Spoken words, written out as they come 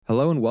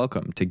Hello and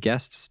welcome to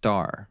Guest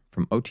Star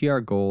from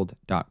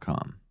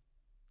OTRGold.com.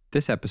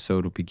 This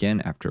episode will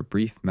begin after a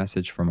brief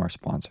message from our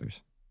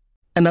sponsors.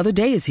 Another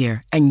day is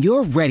here, and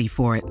you're ready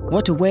for it.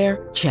 What to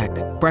wear? Check.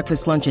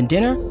 Breakfast, lunch, and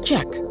dinner?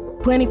 Check.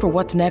 Planning for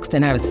what's next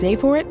and how to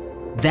save for it?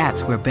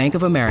 That's where Bank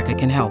of America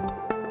can help.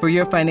 For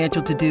your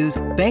financial to-dos,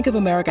 Bank of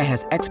America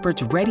has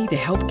experts ready to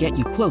help get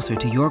you closer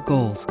to your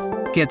goals.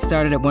 Get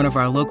started at one of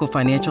our local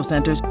financial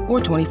centers or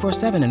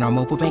 24/7 in our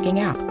mobile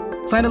banking app.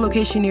 Find a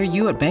location near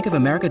you at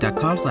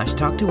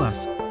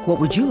bankofamerica.com/talktous. What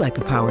would you like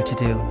the power to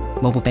do?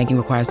 Mobile banking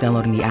requires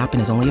downloading the app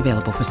and is only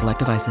available for select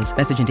devices.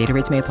 Message and data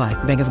rates may apply.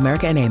 Bank of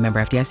America N.A.,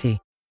 member FDIC.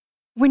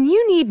 When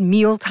you need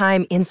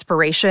mealtime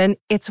inspiration,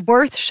 it's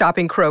worth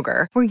shopping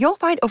Kroger, where you'll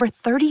find over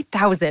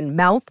 30,000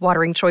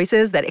 mouth-watering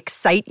choices that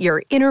excite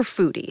your inner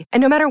foodie. And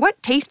no matter what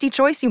tasty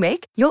choice you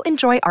make, you'll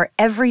enjoy our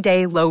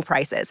everyday low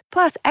prices,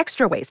 plus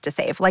extra ways to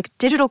save, like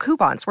digital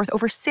coupons worth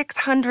over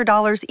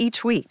 $600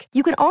 each week.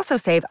 You can also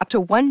save up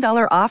to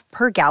 $1 off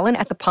per gallon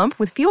at the pump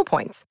with fuel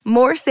points.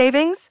 More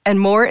savings and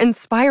more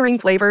inspiring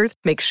flavors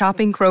make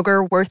shopping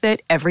Kroger worth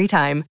it every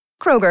time.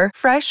 Kroger,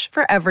 fresh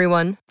for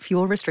everyone.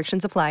 Fuel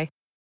restrictions apply.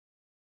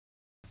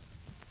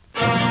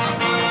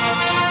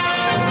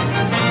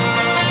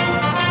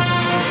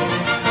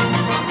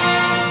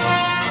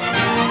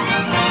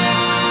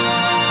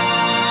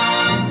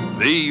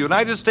 The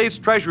United States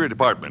Treasury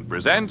Department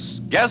presents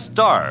Guest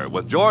Star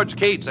with George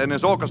Cates and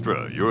his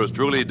orchestra, yours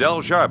truly,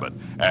 Del Sharbutt,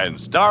 and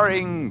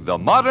starring the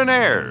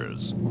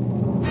Modernaires.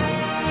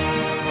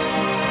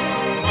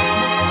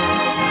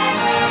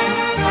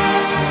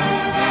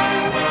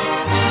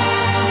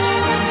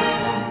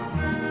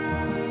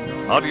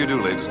 How do you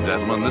do, ladies and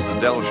gentlemen? This is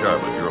Del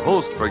Sharbutt, your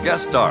host for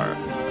Guest Star,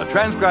 a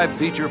transcribed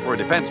feature for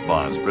defense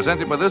bonds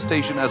presented by this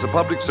station as a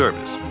public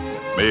service.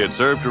 May it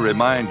serve to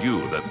remind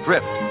you that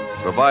thrift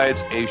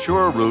provides a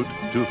sure route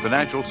to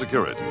financial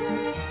security.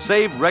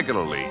 Save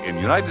regularly in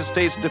United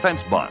States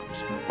defense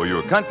bonds for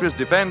your country's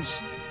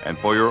defense and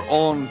for your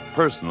own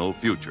personal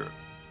future.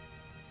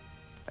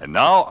 And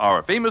now,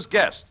 our famous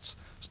guests,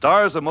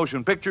 stars of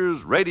motion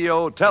pictures,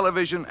 radio,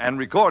 television, and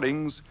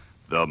recordings,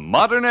 the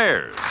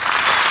Modernaires.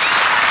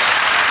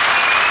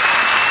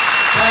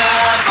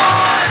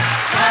 Savoy,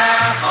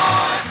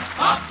 Savoy,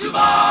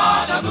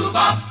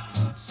 bop-doo-ba-da-boo-bop.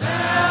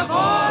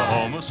 Savoy, the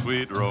home of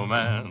sweet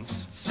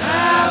romance.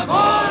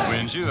 Savoy,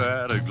 wins you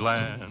at a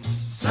glance.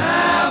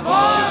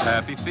 Savoy, gives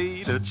happy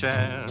feet a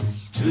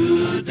chance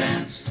to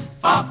dance.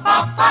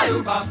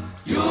 Bop-bop-bi-oo-bop,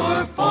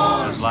 your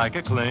form, just like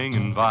a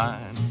clinging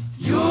vine.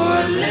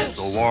 Your lips,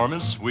 so warm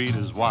and sweet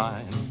as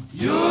wine.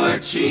 Your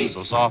cheek,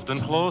 so soft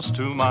and close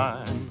to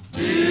mine.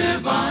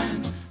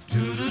 Divine,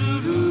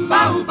 doo-doo-doo-doo,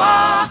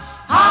 ba-oo-ba.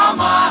 How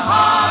my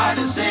heart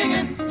is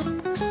singing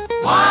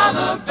while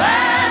the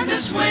band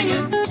is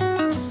swinging.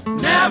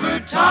 Never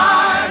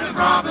tired of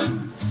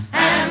romping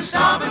and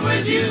stomping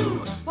with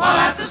you while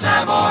at the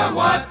Savoy.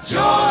 What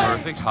joy!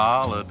 Perfect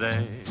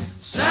holiday.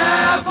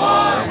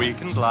 Savoy, where we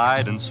can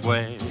glide and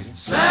sway.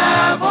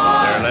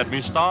 Savoy, there let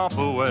me stomp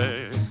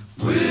away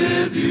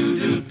with you.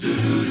 Do do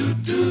do do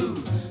do.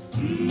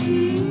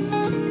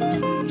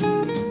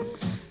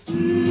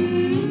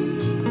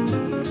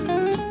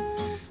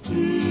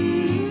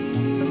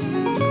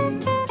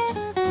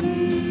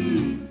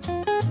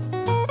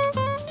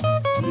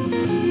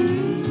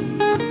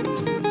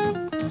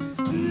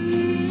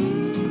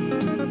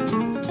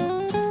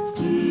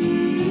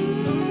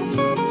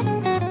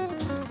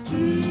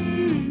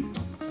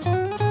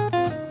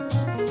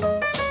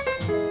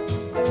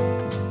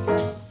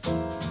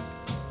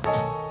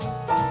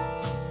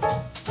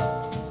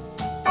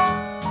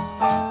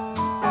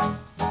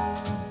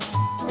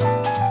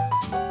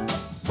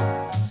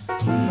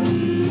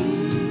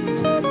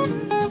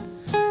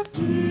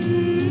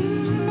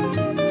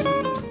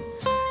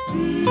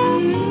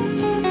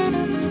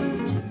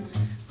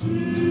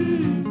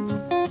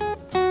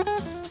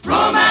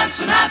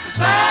 Dancing at the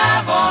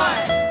Savoy,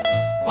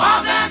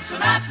 while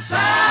dancing at the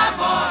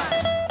Savoy,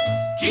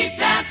 keep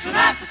dancing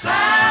at the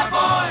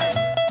Savoy.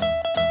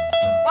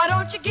 Why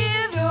don't you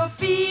give your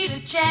feet a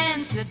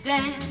chance to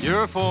dance?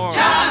 Your form,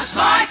 just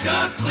like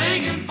a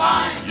clinging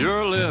vine.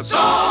 Your lips, so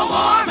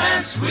warm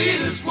and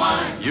sweet as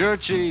wine. Your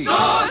cheek,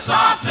 so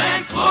soft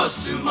and close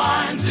to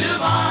mine.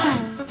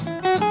 Divine.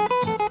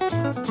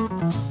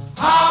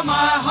 How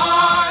my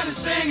heart is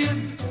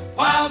singing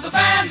while the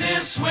band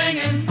is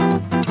swinging.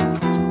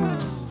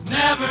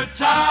 Never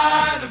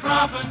tired of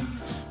romping,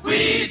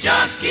 we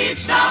just keep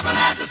stomping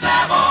at the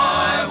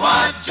Savoy.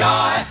 What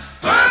joy,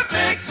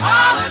 perfect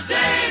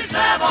holiday,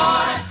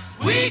 Savoy.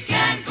 We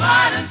can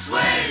glide and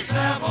sway,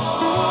 Savoy,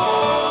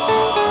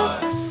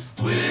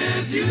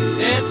 with you.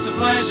 It's a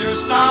pleasure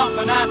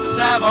stomping at the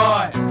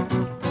Savoy.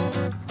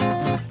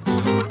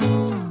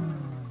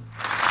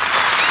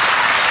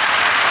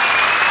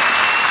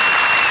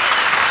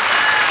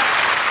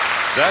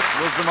 That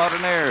was the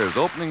Modernaires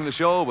opening the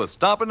show with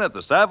Stompin' at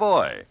the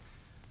Savoy.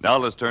 Now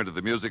let's turn to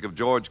the music of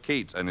George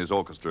Cates and his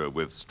orchestra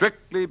with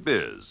Strictly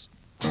Biz.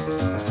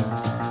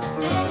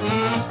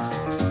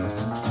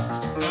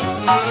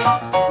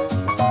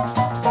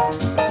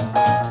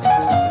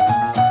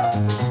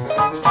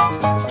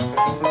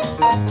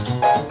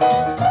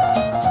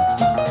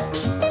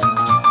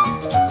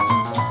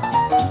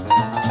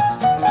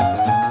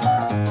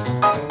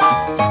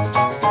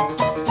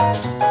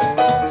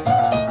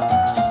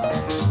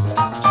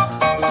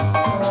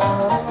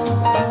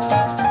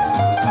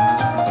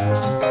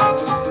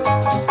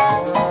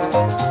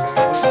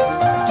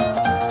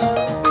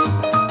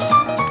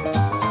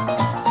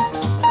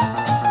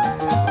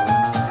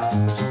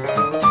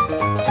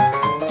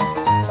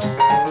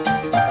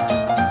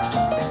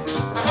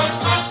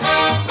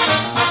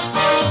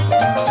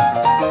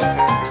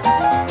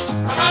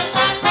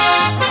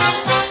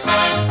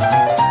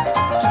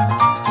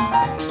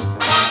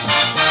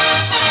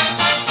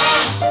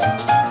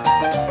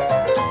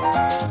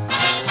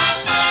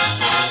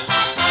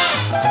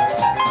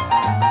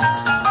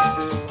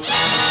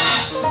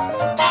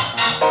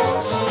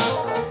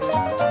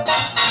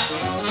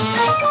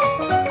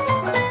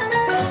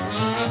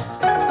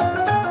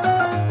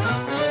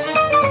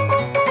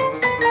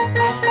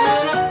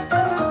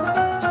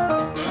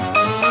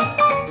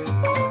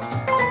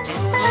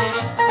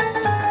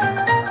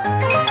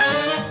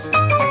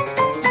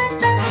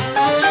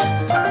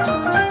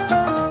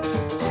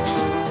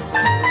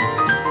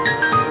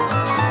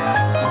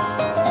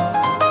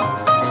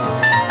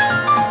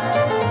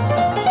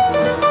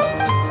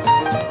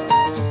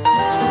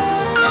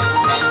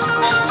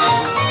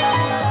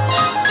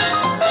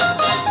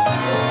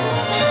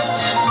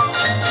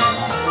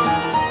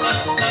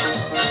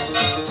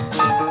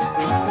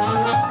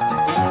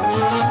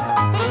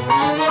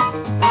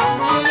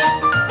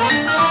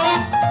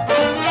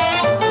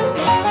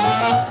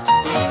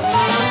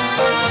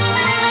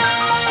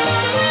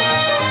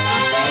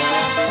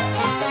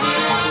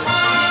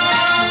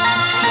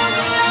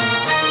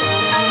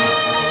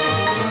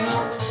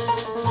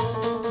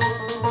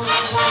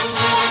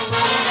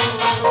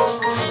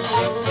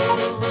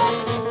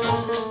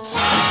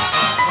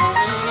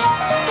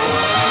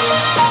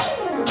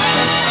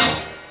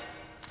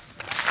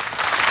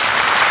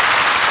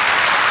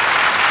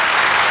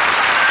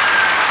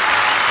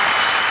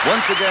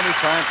 Once again, it's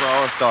time for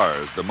our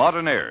stars, the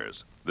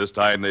Modernaires. This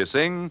time they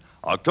sing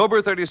October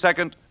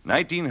 32nd,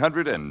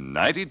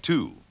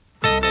 1992.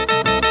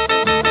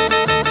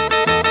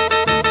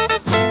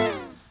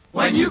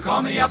 When you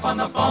call me up on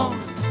the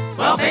phone,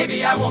 well,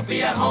 baby, I won't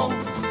be at home.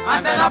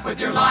 I'm fed up with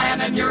your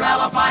lying and your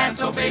alibiying,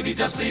 so baby,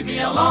 just leave me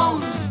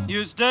alone.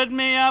 You stood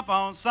me up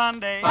on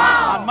Sunday,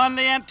 Bow. on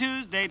Monday and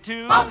Tuesday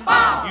too. Bow,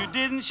 bow. You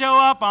didn't show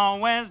up on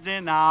Wednesday,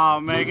 now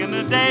I'm making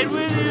a date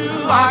with you.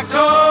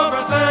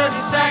 October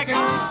 32nd,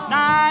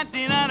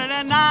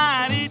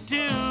 1992.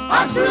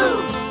 I'm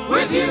through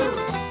with you,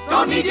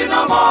 don't need you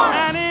no more.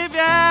 And if you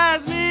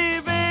ask me,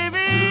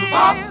 baby,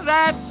 Bop.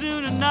 that's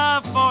soon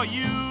enough for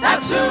you.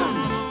 That's soon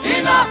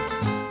enough,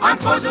 I'm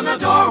closing the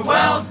door.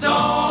 Well,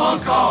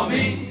 don't call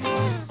me,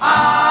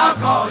 I'll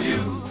call you.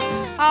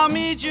 I'll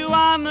meet you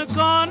on the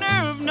corner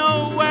of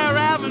Nowhere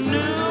Avenue,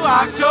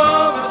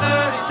 October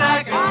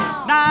 32nd,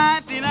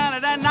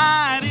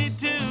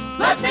 1992.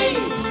 Let me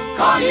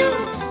call you,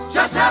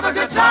 just have a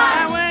good And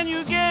time. when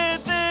you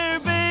get there,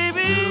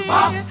 baby,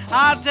 Bop.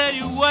 I'll tell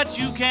you what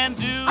you can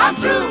do. I'm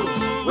through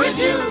with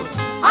you,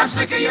 I'm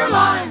sick of your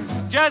line.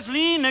 Just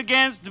lean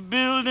against the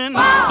building,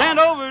 Bow. bend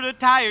over to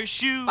tie your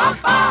shoe. Bow,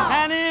 bow.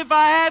 And if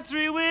I had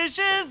 3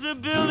 wishes, the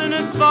building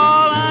would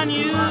fall on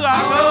you.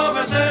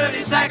 October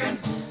 32nd,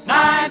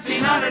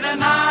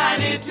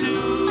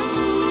 1992.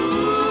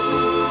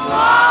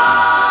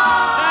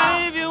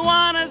 And if you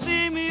wanna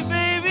see me,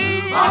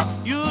 baby, Bop.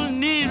 you'll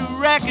need a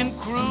wrecking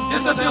crew.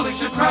 If the building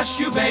should crush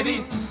you,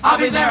 baby, I'll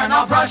be there and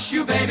I'll brush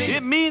you, baby.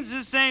 It means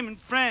the same in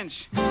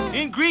French,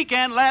 in Greek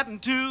and Latin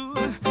too.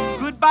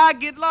 Goodbye,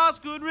 get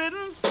lost, good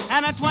riddance,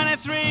 and a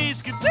 23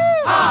 skidoo.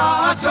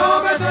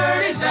 October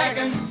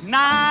 32nd,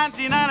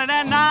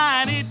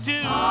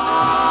 1992.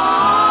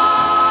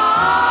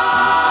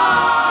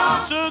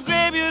 So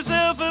grab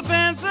yourself a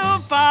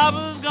pencil,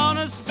 Papa's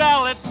gonna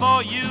spell it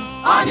for you.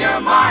 on your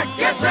mark,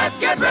 get set,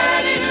 get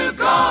ready to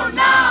go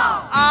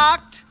now.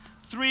 Oct,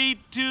 3,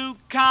 2,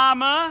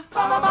 comma.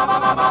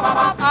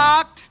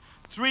 Oct,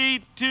 3,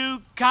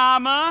 2,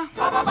 comma.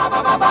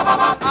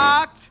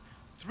 Oct,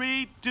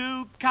 3,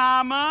 2,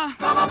 comma.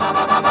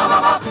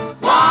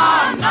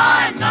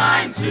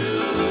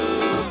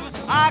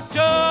 1992.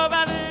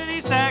 October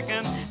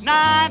 32nd,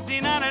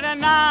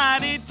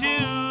 1992.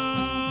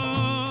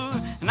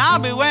 And I'll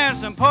be wearing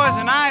some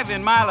poison ivy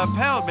in my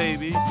lapel,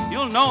 baby.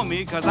 You'll know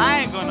me, 'cause I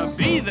ain't gonna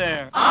be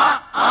there.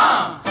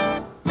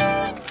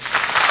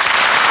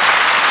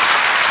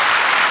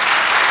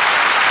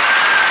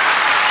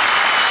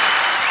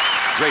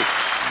 Great,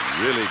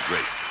 really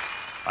great.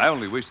 I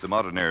only wish the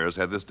Modernaires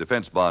had this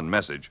defense bond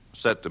message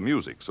set to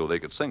music so they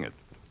could sing it.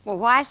 Well,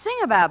 why sing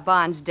about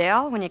bonds,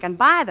 Dell, when you can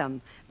buy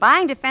them?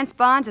 Buying defense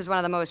bonds is one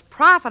of the most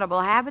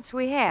profitable habits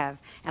we have,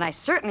 and I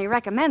certainly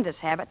recommend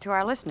this habit to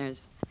our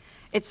listeners.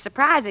 It's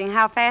surprising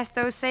how fast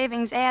those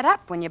savings add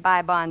up when you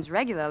buy bonds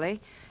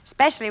regularly,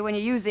 especially when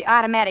you use the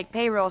automatic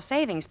payroll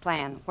savings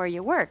plan where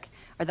you work,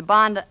 or the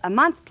bond a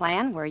month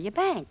plan where you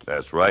bank.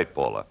 That's right,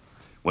 Paula.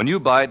 When you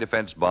buy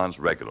defense bonds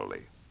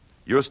regularly,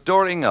 you're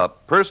storing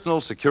up personal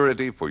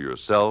security for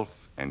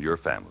yourself and your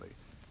family.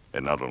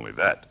 And not only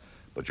that,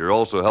 but you're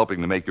also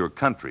helping to make your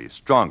country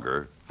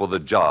stronger for the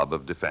job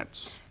of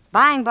defense.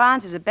 Buying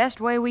bonds is the best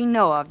way we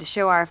know of to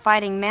show our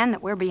fighting men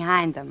that we're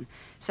behind them.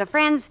 So,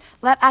 friends,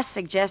 let us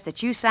suggest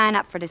that you sign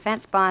up for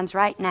defense bonds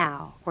right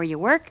now, where you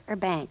work or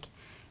bank.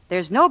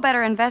 There's no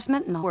better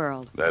investment in the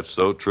world. That's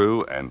so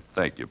true, and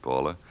thank you,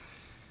 Paula.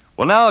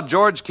 Well, now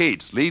George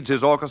Cates leads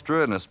his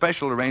orchestra in a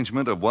special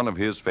arrangement of one of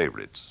his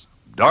favorites,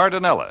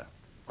 Dardanella.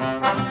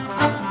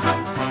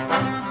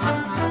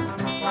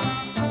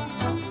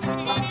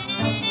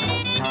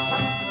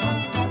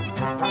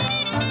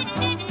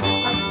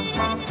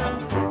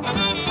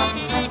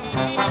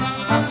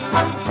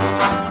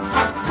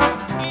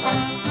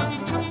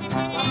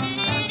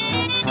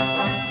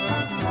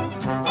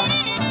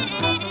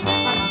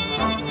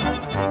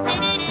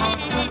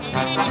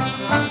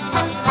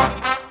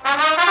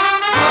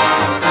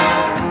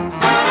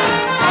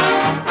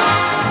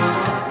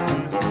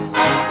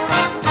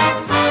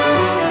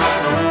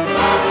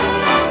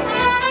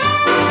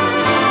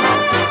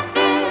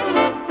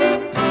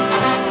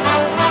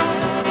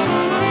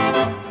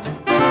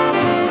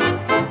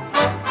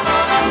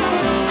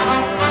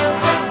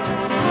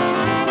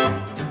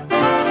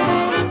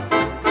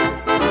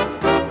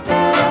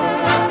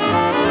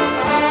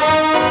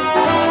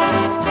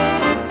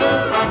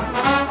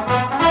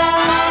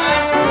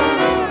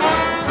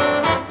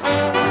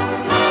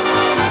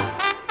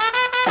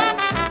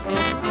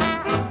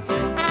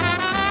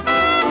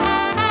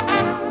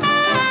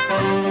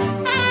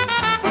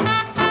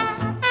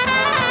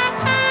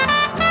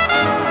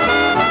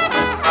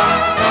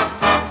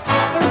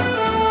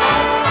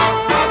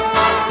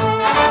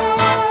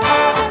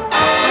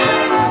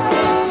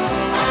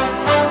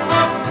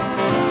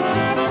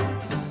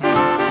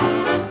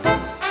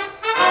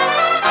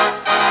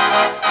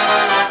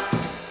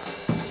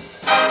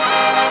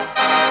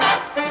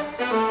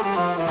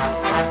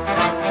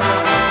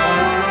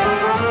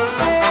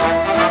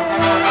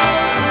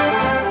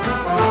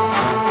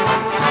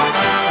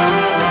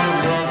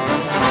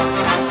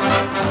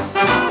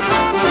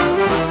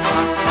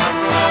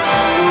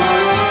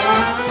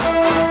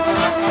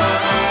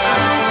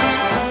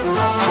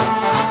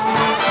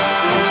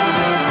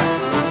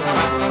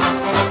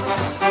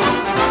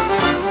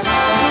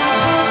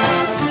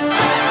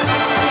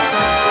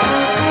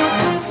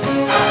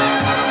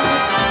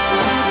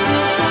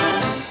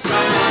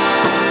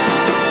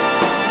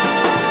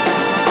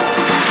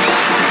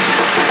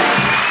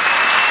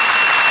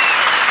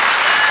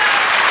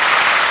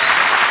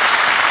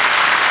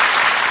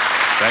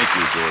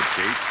 you, George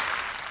Cates.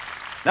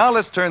 Now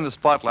let's turn the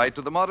spotlight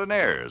to the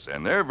Modernaires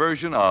and their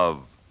version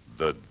of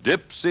the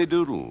Dipsy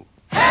Doodle.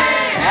 Hey,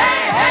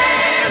 hey,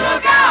 hey,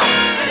 look out!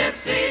 The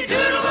Dipsy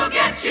Doodle will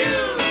get you.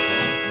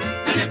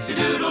 The Dipsy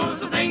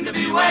Doodle's the thing to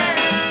beware.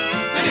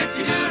 The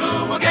Dipsy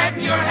Doodle will get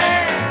in your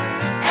hair.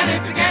 And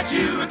if it gets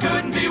you, it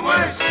couldn't be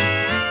worse.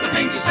 The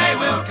things you say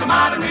will come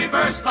out in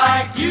reverse,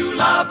 like you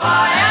love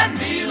I and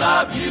me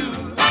love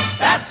you.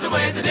 That's the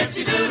way the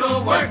Dipsy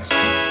Doodle works.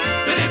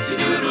 The Dipsy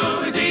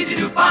Doodle is easy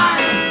to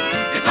find.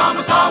 It's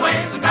almost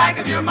always in the back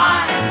of your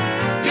mind.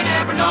 You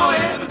never know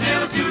it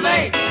until it's too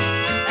late.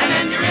 And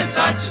then you're in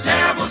such a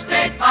terrible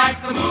state,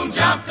 like the moon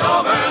jumped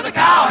over the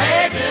cow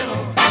hay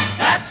diddle.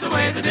 That's the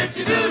way the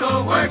Dipsy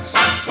Doodle works.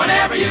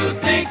 Whenever you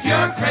think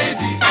you're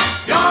crazy,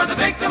 you're the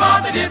victim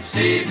of the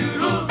Dipsy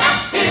Doodle.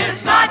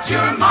 It's not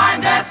your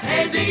mind that's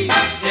hazy.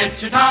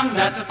 It's your tongue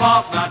that's at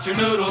fault, not your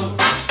noodle.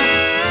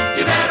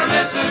 You better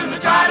listen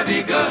and try to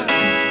be good,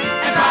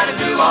 and try to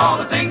do all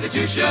the things that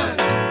you should.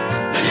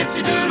 The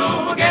Dipsy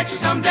Doodle will get you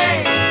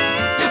someday.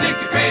 You'll think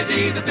you're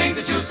crazy, the things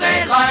that you'll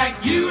say, like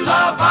you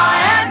love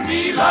I and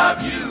me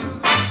love you.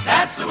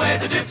 That's the way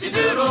the Dipsy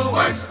Doodle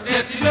works.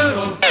 Dipsy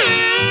Doodle.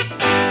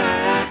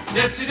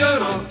 Dipsy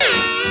Doodle.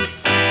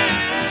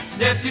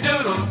 Dipsy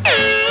Doodle.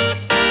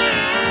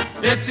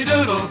 Dipsy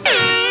Doodle.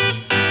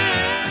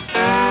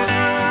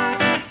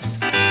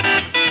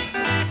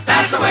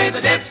 That's the way the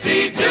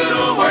Dipsy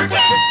Doodle works.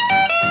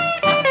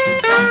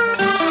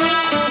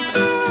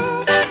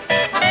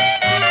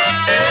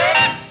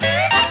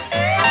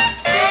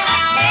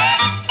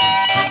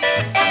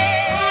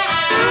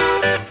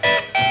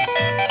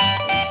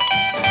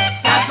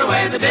 That's the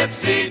way the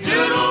Dipsy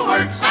Doodle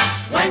works.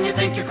 When you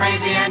think you're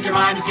crazy and your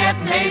mind is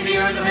getting hazy,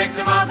 you're the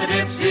victim of the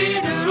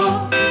Dipsy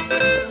Doodle.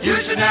 You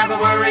should never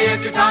worry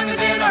if your tongue is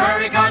in a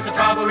hurry, 'cause the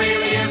trouble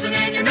really isn't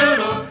in your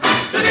noodle.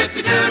 The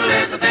Dipsy Doodle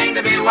is the thing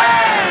to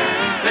beware.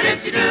 The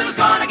Dipsy Doodle's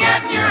gonna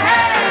get in your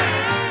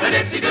hair. The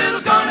Dipsy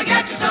Doodle's gonna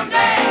get you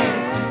someday.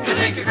 You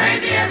think you're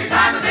crazy every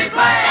time that they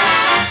play.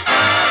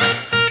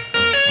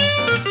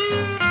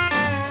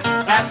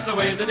 That's the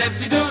way the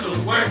Dipsy Doodle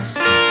works.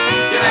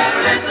 You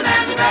better listen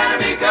and you better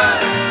be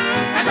good,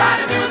 and try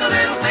to do the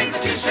little things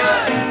that you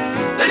should.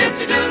 The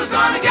Dipsy Doodle's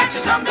gonna get you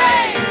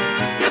someday.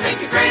 You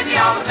think you're crazy,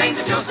 all the things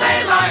that you'll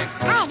say, like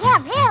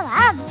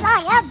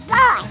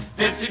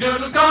Dipsy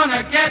Doodle's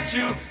gonna get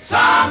you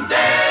someday.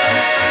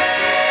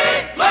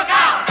 Look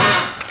out!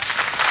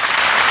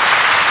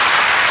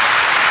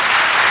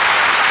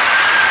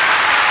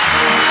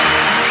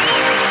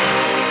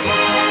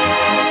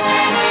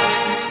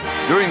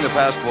 During the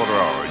past quarter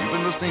hour, you've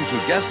been listening to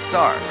Guest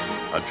Star,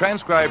 a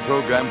transcribed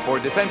program for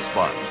defense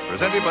bonds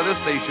presented by this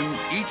station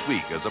each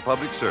week as a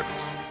public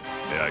service.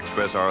 May I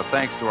express our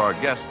thanks to our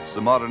guests,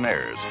 the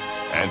Modernaires,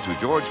 and to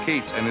George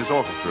Cates and his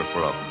orchestra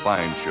for a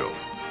fine show.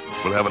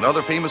 We'll have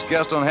another famous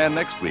guest on hand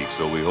next week,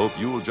 so we hope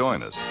you will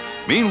join us.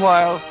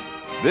 Meanwhile,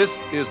 this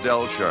is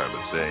Del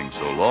Sharbutt saying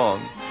so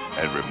long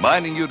and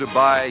reminding you to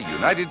buy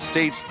United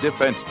States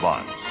defense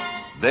bonds.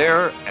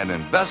 They're an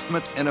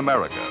investment in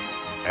America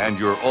and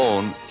your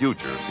own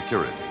future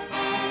security.